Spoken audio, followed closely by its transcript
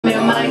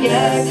my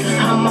yak.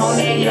 I'm on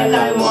it, yeah,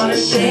 I wanna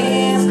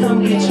dance.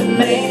 Come get your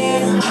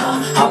man.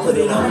 I put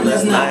it on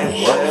last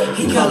night, what?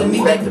 He calling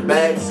me back to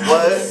back,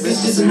 what?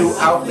 Bitch, this a new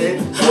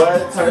outfit,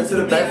 what? Turn to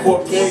the back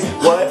for a pick,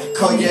 what?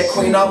 Cognac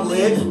queen, I'm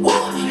lit,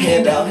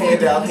 hand out,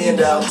 hand out,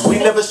 hand out. We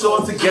never show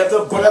up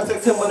together, but I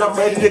text him when I'm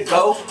ready to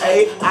go.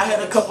 Hey, I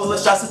had a couple of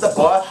shots at the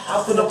bar.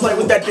 I'm finna play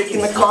with that dick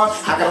in the car.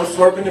 I got him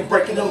swerving and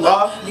breaking the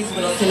law. These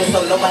men on tennis,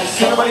 so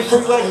nobody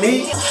free like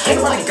me.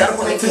 Ain't nobody got him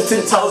on their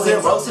 10 toes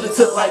and roll to the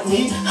tip like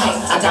me.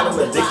 I got him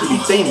addicted, he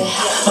fiending.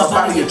 My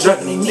body a drug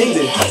and he need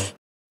it.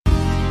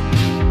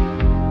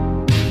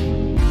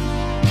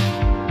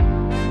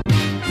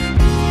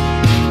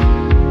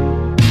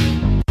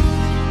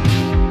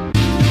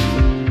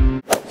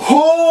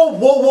 Whoa,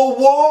 whoa, whoa,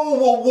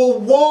 whoa, whoa,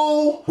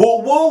 whoa,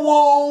 whoa,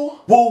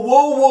 whoa, whoa,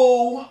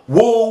 whoa,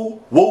 whoa,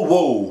 whoa,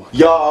 whoa,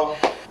 y'all.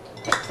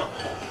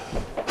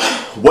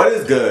 What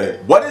is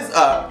good? What is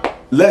up?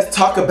 Let's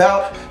talk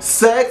about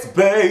sex,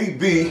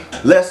 baby.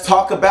 Let's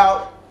talk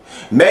about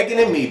Megan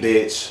and me,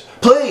 bitch.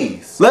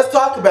 Please, let's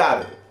talk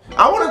about it.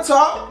 I want to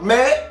talk,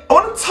 man. I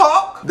want to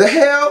talk. The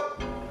hell?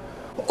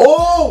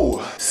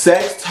 Oh,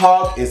 sex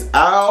talk is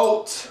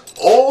out.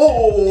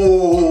 Oh,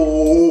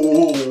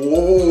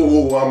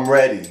 I'm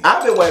ready.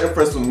 I've been waiting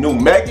for some new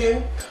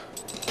Megan.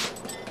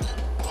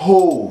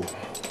 Oh,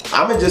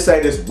 I'm gonna just say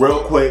this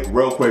real quick.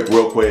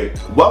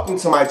 Welcome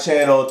to my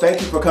channel. Thank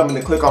you for coming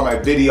to click on my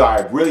video.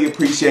 I really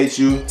appreciate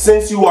you.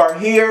 Since you are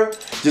here,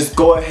 just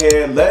go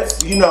ahead. Let's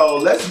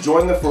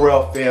join the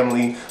Pharrell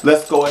family.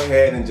 Let's go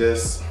ahead and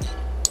just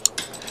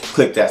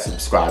click that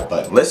subscribe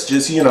button. Let's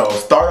just,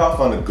 start off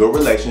on a good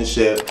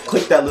relationship.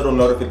 Click that little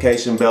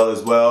notification bell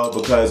as well,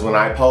 because when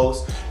I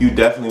post, you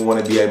definitely want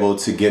to be able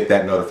to get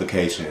that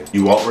notification.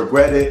 You won't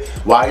regret it.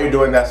 While you're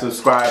doing that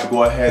subscribe,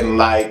 go ahead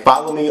and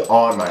follow me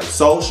on my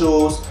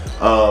socials.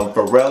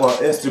 Pharrell on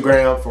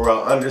Instagram,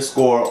 Pharrell_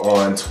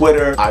 on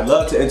Twitter. I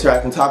love to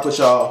interact and talk with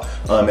y'all.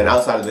 And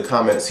outside of the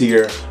comments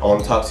here, I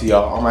want to talk to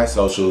y'all on my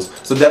socials.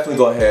 So definitely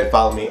go ahead,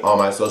 follow me on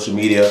my social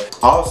media.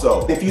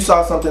 Also, if you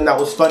saw something that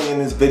was funny in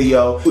this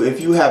video, if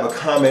you have a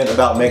comment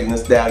about Megan Thee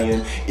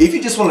Stallion, if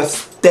you just want to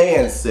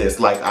stand sis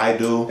like I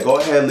do, go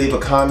ahead, leave a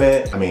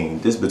comment. I mean,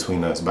 this is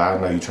between us, but I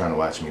know you're trying to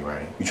watch me,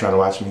 right? You trying to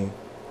watch me?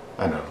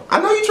 I know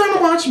you're trying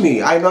to watch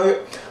me. I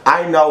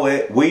know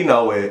it. We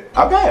know it.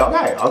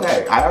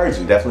 Okay. I urge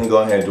you, definitely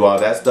go ahead and do all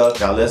that stuff.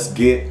 Now let's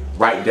get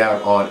right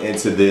down on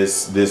into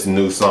this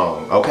new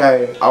song.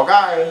 Okay.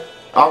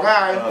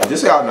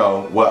 Just so y'all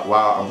know,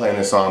 while I'm playing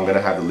this song, I'm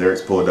gonna have the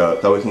lyrics pulled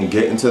up so we can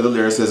get into the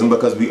lyricism,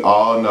 because we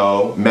all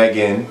know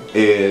Megan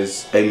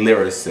is a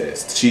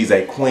lyricist. She's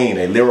a queen,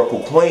 a lyrical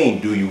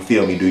queen. Do you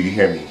feel me? Do you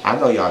hear me? I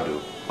know y'all do.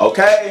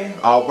 Okay.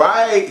 All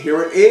right.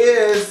 Here it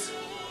is.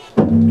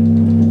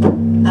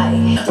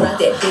 Rock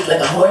that dick like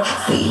a horse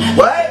seat.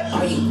 What?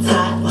 Are you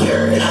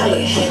tired? I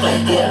look shit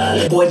like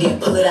yeah. Boy, didn't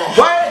pull it out.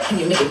 What? Can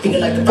you make it feel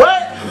like the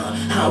what?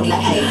 I don't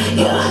get hey,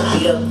 yeah.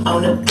 Beat up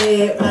on the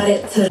bed, ride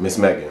it to Miss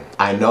Megan,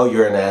 I know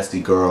you're a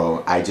nasty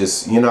girl. I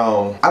just, I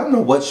don't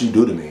know what you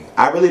do to me.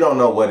 I really don't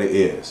know what it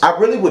is. I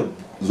really would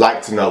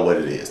like to know what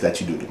it is that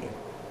you do to me.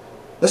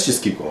 Let's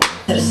just keep going.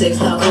 Got a sex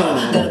talk,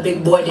 got a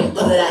big boy, didn't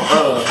pull it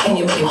out. And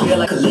you make it feel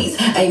like a lease.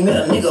 Ain't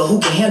met a nigga who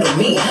can handle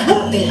me.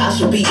 I think I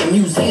should be in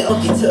museum,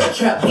 up you to a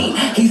trap beat.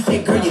 He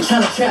said, girl, you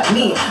tryna trap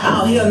me.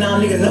 Oh, hell now,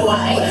 nigga, no,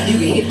 I ain't. You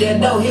can hit that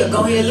door, here,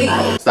 go ahead,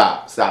 leave.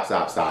 Stop.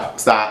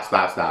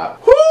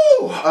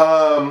 Woo!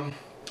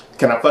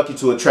 Can I fuck you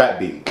to a trap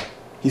beat?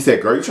 He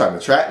said, girl, you trying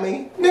to trap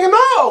me? Nigga,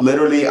 no!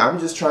 Literally, I'm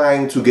just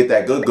trying to get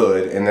that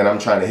good, and then I'm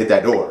trying to hit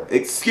that door.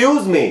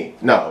 Excuse me.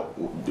 No,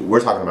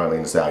 we're talking about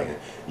Megan Thee Stallion.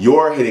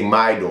 You're hitting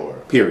my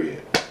door,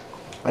 period.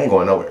 I ain't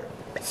going nowhere.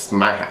 It's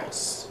my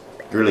house.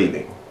 You're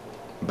leaving.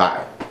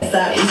 Bye.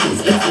 Said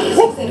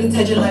he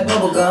touch it like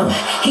bubblegum.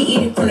 He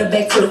eat it from the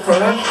back to the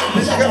front.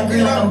 Bitch, I got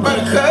green like I'm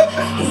buttercup.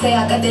 He say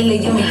I got that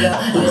lit yummy girl.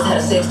 Let's have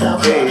a sex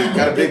talk. Hey,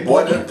 got a big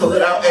boy, then pull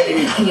it out.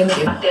 Hey. Can you make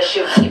it rock that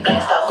shit when you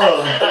blast off?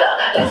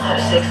 Yeah, let's have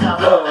a sex talk.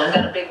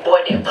 Got a big boy,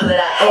 then pull it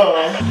out.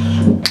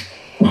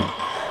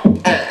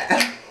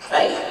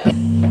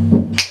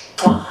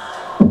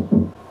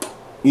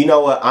 You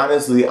know what,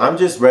 honestly, I'm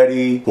just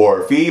ready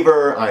for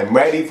Fever. I'm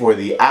ready for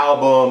the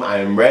album.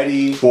 I'm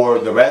ready for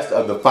the rest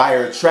of the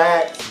fire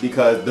tracks,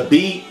 because the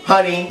beat,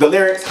 honey, the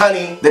lyrics,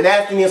 honey, the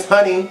nastiness,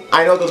 honey.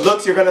 I know the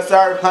looks you're gonna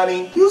serve,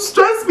 honey. You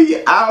stress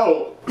me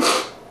out.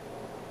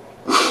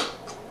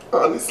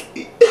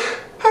 Honestly.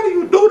 How do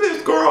you do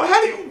this, girl?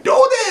 How do you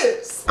do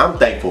this? I'm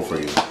thankful for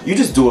you. You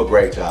just do a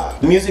great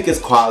job. The music is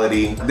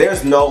quality.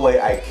 There's no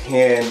way I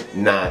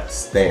cannot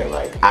stand.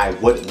 I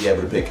wouldn't be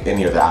able to pick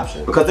any other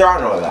option, because there are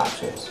no other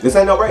options. This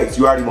ain't no race.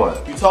 You already won.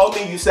 You told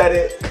me, you said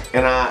it,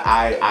 and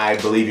I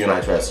believe you and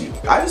I trust you.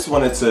 I just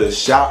wanted to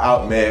shout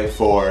out Meg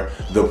for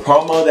the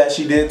promo that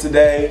she did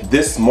today.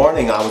 This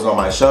morning I was on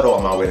my shuttle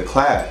on my way to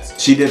class.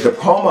 She did the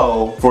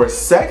promo for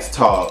Sex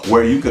Talk,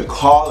 where you could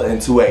call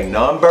into a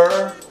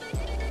number.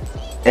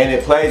 and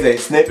it plays a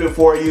snippet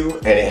for you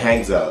and it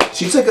hangs up.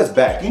 She took us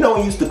back. You know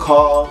when you used to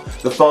call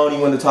the phone, you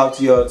wanted to talk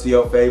to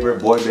your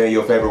favorite boy band,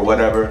 your favorite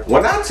whatever.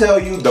 When I tell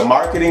you the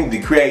marketing,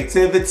 the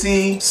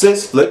creativity,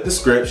 sis flipped the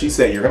script. She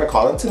said, you're gonna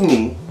call into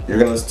me, you're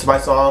gonna listen to my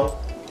song,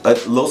 a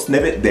little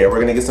snippet there. We're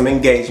gonna get some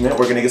engagement.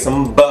 We're gonna get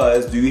some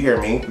buzz. Do you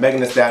hear me? Megan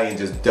Thee Stallion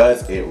just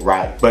does it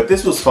right. But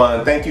this was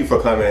fun. Thank you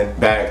for coming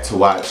back to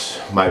watch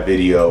my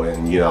video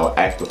and, you know,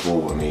 act the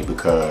fool with me,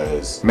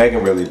 because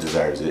Megan really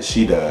deserves it.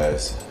 She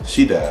does.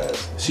 She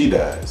does. She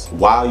does.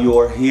 While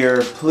you're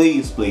here,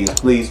 please, please,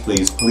 please,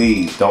 please,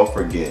 please don't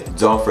forget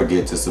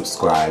to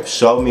subscribe.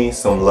 Show me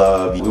some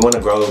love. We want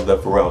to grow the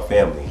Pharrell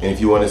family. And if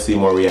you want to see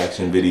more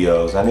reaction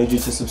videos, I need you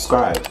to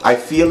subscribe. I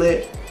feel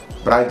it.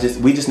 But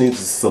we just need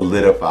to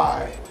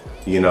solidify,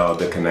 you know,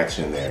 the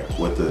connection there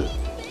with the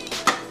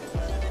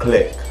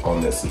click on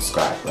the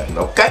subscribe button,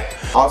 okay?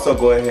 Also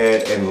go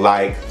ahead and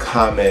like,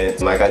 comment,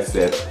 like I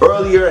said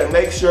earlier, and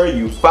make sure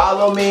you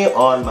follow me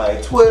on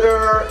my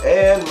Twitter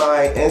and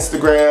my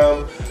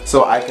Instagram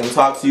so I can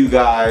talk to you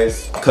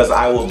guys, because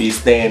I will be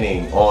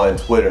standing on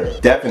Twitter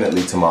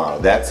definitely tomorrow.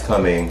 That's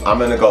coming. I'm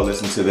gonna go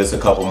listen to this a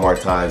couple more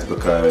times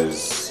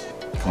because,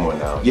 come on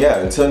now.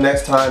 Yeah, until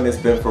next time, it's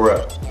been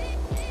Pharrell.